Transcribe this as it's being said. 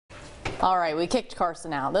All right, we kicked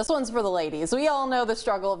Carson out. This one's for the ladies. We all know the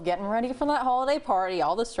struggle of getting ready for that holiday party,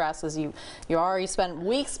 all the stresses. You already spent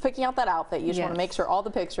weeks picking out that outfit. You just want to make sure all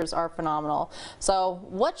the pictures are phenomenal. So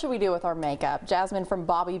what should we do with our makeup? Jasmine from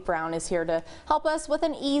Bobbi Brown is here to help us with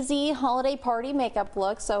an easy holiday party makeup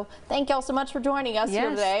look. So thank y'all so much for joining us here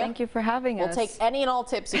today. Thank you for having us. We'll take any and all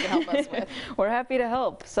tips you can help us with. We're happy to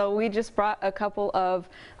help. So we just brought a couple of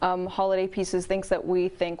holiday pieces, things that we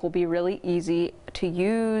think will be really easy to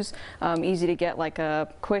use, easy to get like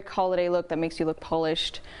a quick holiday look that makes you look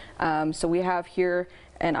polished. So we have here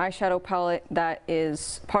an eyeshadow palette that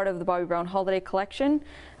is part of the Bobbi Brown holiday collection,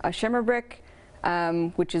 a shimmer brick,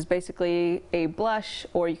 which is basically a blush,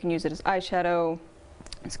 or you can use it as eyeshadow.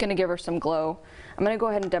 It's going to give her some glow. I'm going to go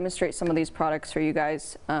ahead and demonstrate some of these products for you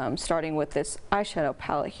guys, starting with this eyeshadow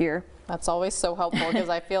palette here. That's always so helpful because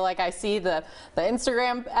I feel like I see the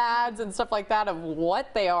Instagram ads and stuff like that of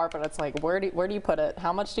what they are, but it's like, where do you put it?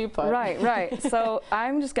 How much do you put? Right. So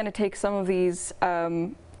I'm just going to take some of these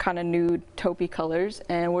kind of nude taupey colors,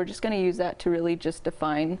 and we're just going to use that to really just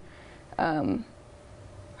define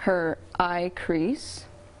her eye crease.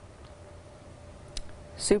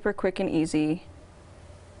 Super quick and easy.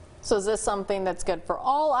 So is this something that's good for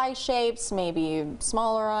all eye shapes, maybe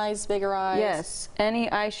smaller eyes, bigger eyes? Yes, any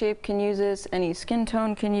eye shape can use this, any skin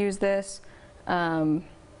tone can use this.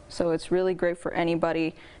 So it's really great for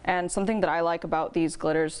anybody. And something that I like about these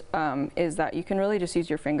glitters is that you can really just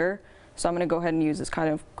use your finger. So I'm going to go ahead and use this kind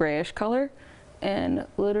of grayish color and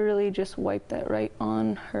literally just wipe that right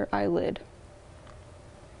on her eyelid.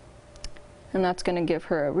 And that's going to give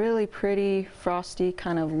her a really pretty, frosty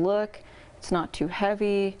kind of look. It's not too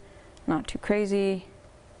heavy, not too crazy.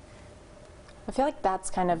 I feel like that's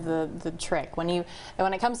kind of the trick. When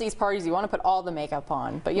it comes to these parties, you want to put all the makeup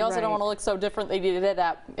on, but you also don't want to look so different that you did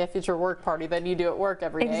it if it's your work party than you do at work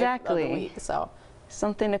every day of the week. So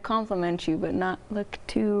something to complement you, but not look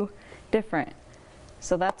too different.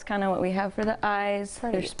 So that's kind of what we have for the eyes.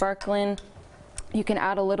 They're sparkling. You can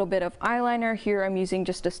add a little bit of eyeliner. Here I'm using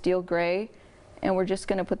just a steel gray, and we're just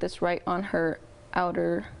going to put this right on her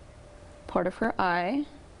outer part of her eye.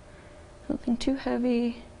 Nothing too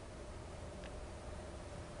heavy.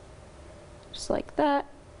 Just like that.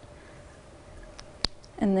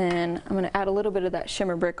 And then I'm going to add a little bit of that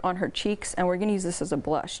shimmer brick on her cheeks, and we're going to use this as a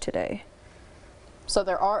blush today. So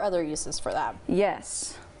there are other uses for that?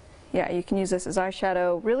 Yes. Yeah, you can use this as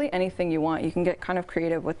eyeshadow, really anything you want. You can get kind of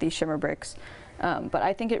creative with these shimmer bricks. But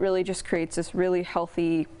I think it really just creates this really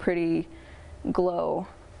healthy, pretty glow.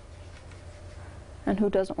 And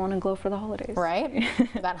who doesn't want to glow for the holidays? Right?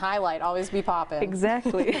 That highlight always be popping.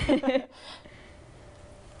 Exactly.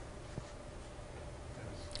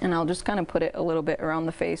 And I'll just kind of put it a little bit around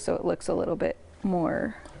the face so it looks a little bit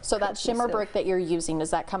more So that shimmer brick that you're using,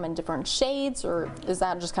 does that come in different shades, or is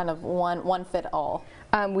that just kind of one fit all?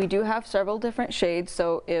 We do have several different shades,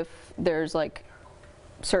 so if there's like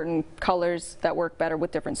certain colors that work better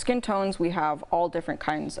with different skin tones, we have all different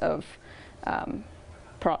kinds of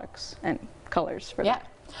products and colors for that.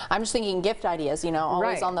 I'm just thinking gift ideas, you know,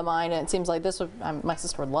 always on the mind, and it seems like this would, my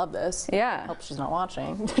sister would love this. Yeah. Hope she's not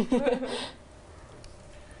watching.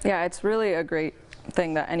 Yeah, it's really a great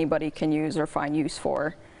thing that anybody can use or find use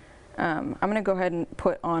for. I'm going to go ahead and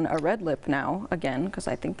put on a red lip now, again, because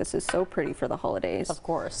I think this is so pretty for the holidays. Of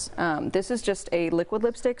course. This is just a liquid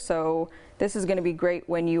lipstick, so this is going to be great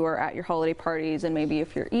when you are at your holiday parties, and maybe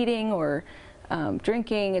if you're eating or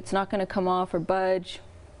drinking, it's not going to come off or budge.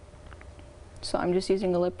 So I'm just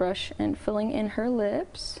using a lip brush and filling in her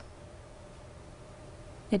lips.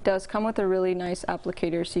 It does come with a really nice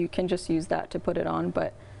applicator, so you can just use that to put it on,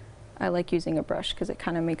 but I like using a brush because it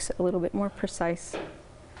kind of makes it a little bit more precise.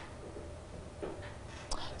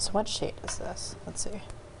 So what shade is this? Let's see.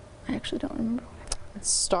 I actually don't remember. It's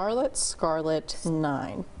Starlit Scarlet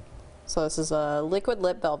 9. So this is a liquid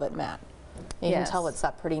lip velvet matte. You can tell it's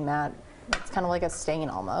that pretty matte. It's kind of like a stain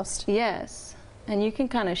almost. Yes. And you can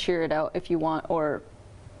kind of sheer it out if you want, or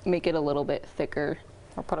make it a little bit thicker.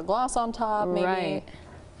 Or put a gloss on top, maybe. Right.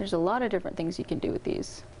 There's a lot of different things you can do with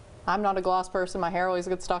these. I'm not a gloss person. My hair always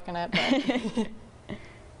gets stuck in it. But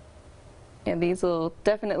And these will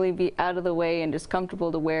definitely be out of the way and just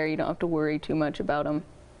comfortable to wear. You don't have to worry too much about them.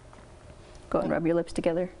 Go and rub your lips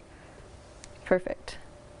together. Perfect.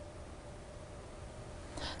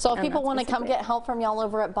 So if people want to come get help from y'all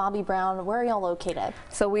over at Bobbi Brown, where are y'all located?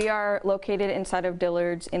 So we are located inside of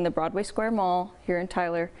Dillard's in the Broadway Square Mall here in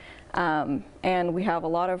Tyler. And we have a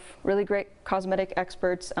lot of really great cosmetic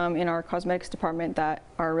experts in our cosmetics department that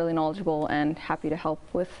are really knowledgeable and happy to help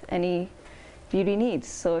with any beauty needs.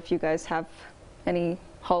 So if you guys have any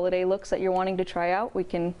holiday looks that you're wanting to try out, we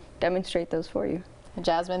can demonstrate those for you.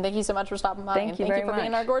 Jasmine, thank you so much for stopping by. Thank you very for much.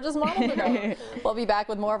 being our gorgeous model today. We'll be back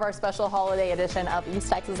with more of our special holiday edition of East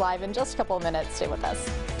Texas Live in just a couple of minutes. Stay with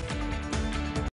us.